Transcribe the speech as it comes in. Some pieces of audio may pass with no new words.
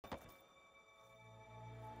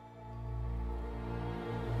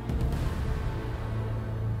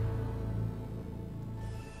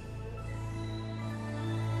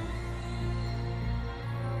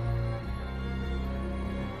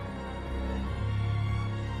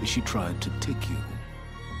She tried to take you.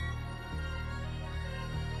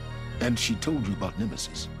 And she told you about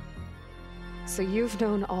Nemesis. So you've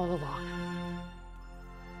known all along.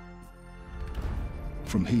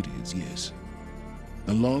 From Hades, yes.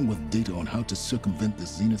 Along with data on how to circumvent the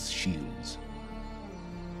Zenith shields.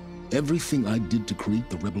 Everything I did to create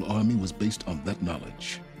the Rebel Army was based on that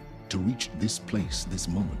knowledge. To reach this place, this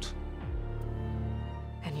moment.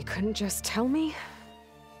 And you couldn't just tell me?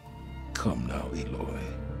 Come now, Aloy.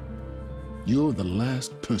 You're the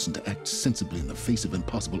last person to act sensibly in the face of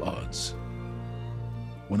impossible odds.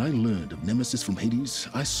 When I learned of Nemesis from Hades,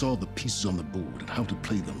 I saw the pieces on the board and how to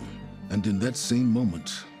play them. And in that same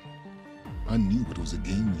moment, I knew it was a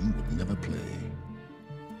game you would never play.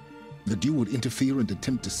 That you would interfere and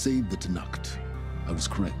attempt to save the Tenakth. I was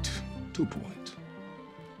correct, to a point.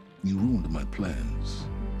 You ruined my plans,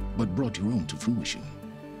 but brought your own to fruition.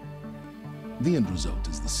 The end result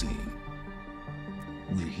is the same.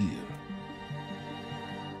 We're here.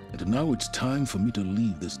 And now it's time for me to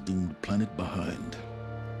leave this doomed planet behind.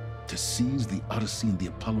 To seize the Odyssey and the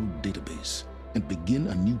Apollo database, and begin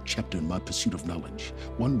a new chapter in my pursuit of knowledge,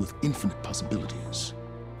 one with infinite possibilities.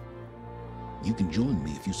 You can join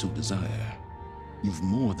me if you so desire. You've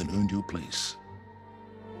more than earned your place.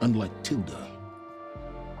 Unlike Tilda,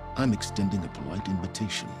 I'm extending a polite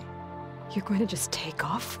invitation. You're going to just take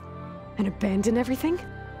off? And abandon everything?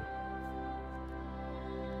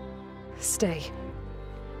 Stay.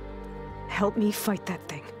 Help me fight that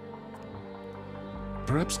thing.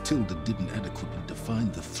 Perhaps Tilda didn't adequately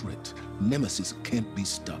define the threat. Nemesis can't be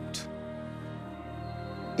stopped.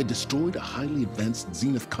 It destroyed a highly advanced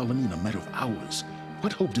Zenith colony in a matter of hours.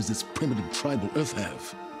 What hope does this primitive tribal Earth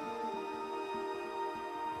have?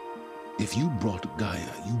 If you brought Gaia,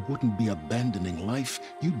 you wouldn't be abandoning life,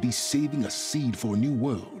 you'd be saving a seed for a new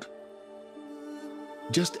world.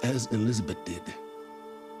 Just as Elizabeth did.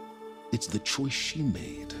 It's the choice she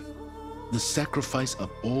made. The sacrifice of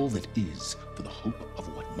all that is for the hope of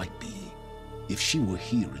what might be. If she were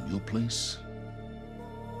here in your place,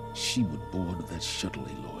 she would board that shuttle,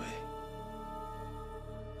 Aloy.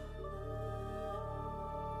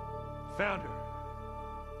 Found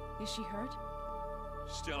her. Is she hurt?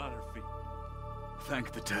 Still on her feet.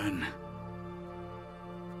 Thank the Ten.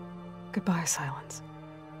 Goodbye, Silence.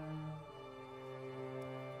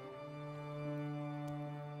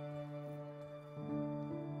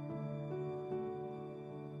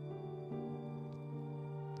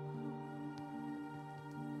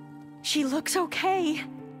 She looks okay.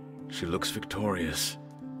 She looks victorious.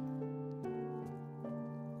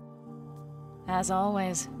 As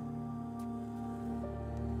always.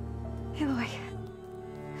 Aloy.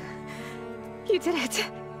 You did it.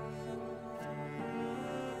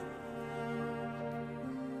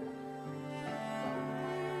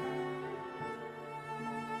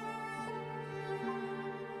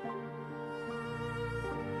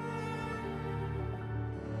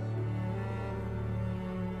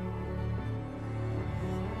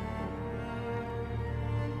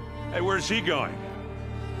 Hey, where's he going?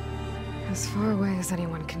 As far away as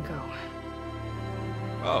anyone can go.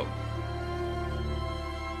 Oh.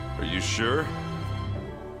 Are you sure?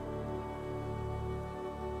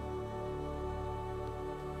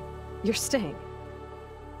 You're staying.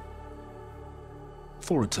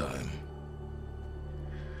 For a time.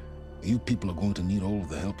 You people are going to need all of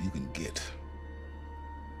the help you can get.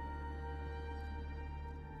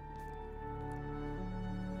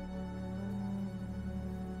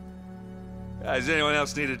 Does anyone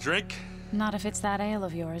else need a drink? Not if it's that ale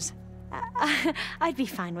of yours. I'd be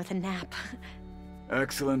fine with a nap.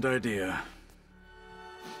 Excellent idea.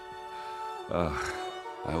 I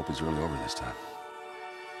hope it's really over this time.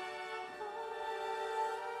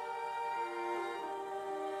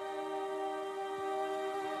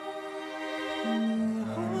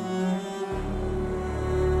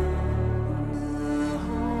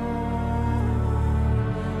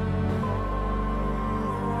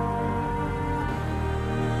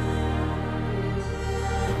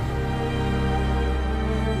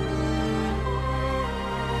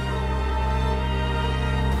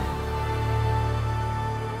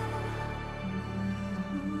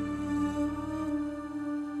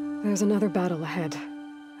 There's another battle ahead,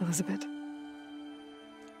 Elizabeth.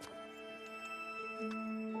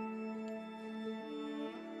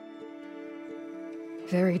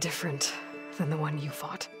 Very different than the one you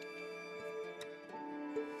fought.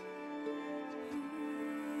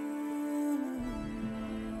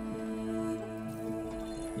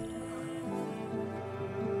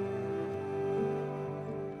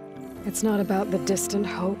 It's not about the distant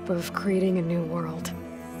hope of creating a new world.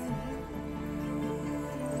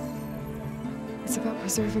 It's about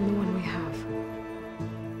preserving the one we have.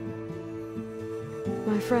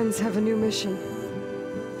 My friends have a new mission.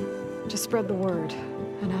 Just spread the word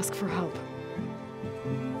and ask for help.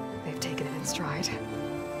 They've taken it in stride.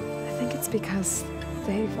 I think it's because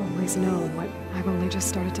they've always known what I've only just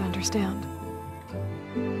started to understand.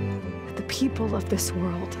 That the people of this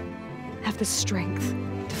world have the strength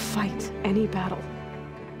to fight any battle.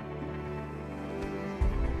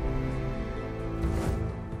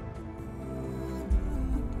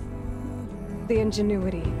 The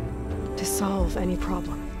ingenuity to solve any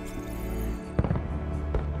problem.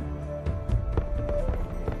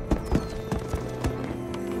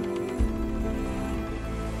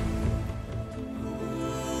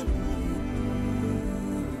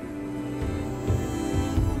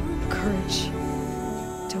 Courage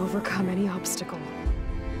to overcome any obstacle.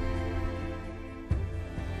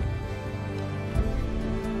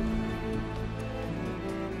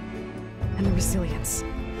 And the resilience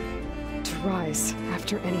to rise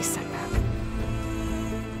after any setback.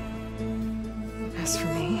 As for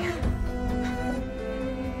me,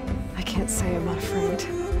 I can't say I'm not afraid.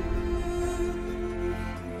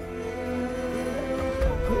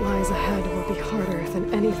 What lies ahead will be harder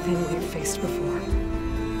than anything we've faced before.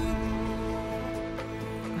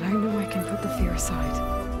 But I know I can put the fear aside.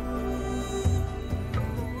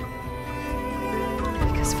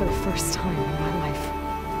 Because for the first time in my life,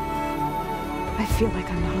 I feel like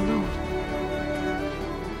I'm not alone.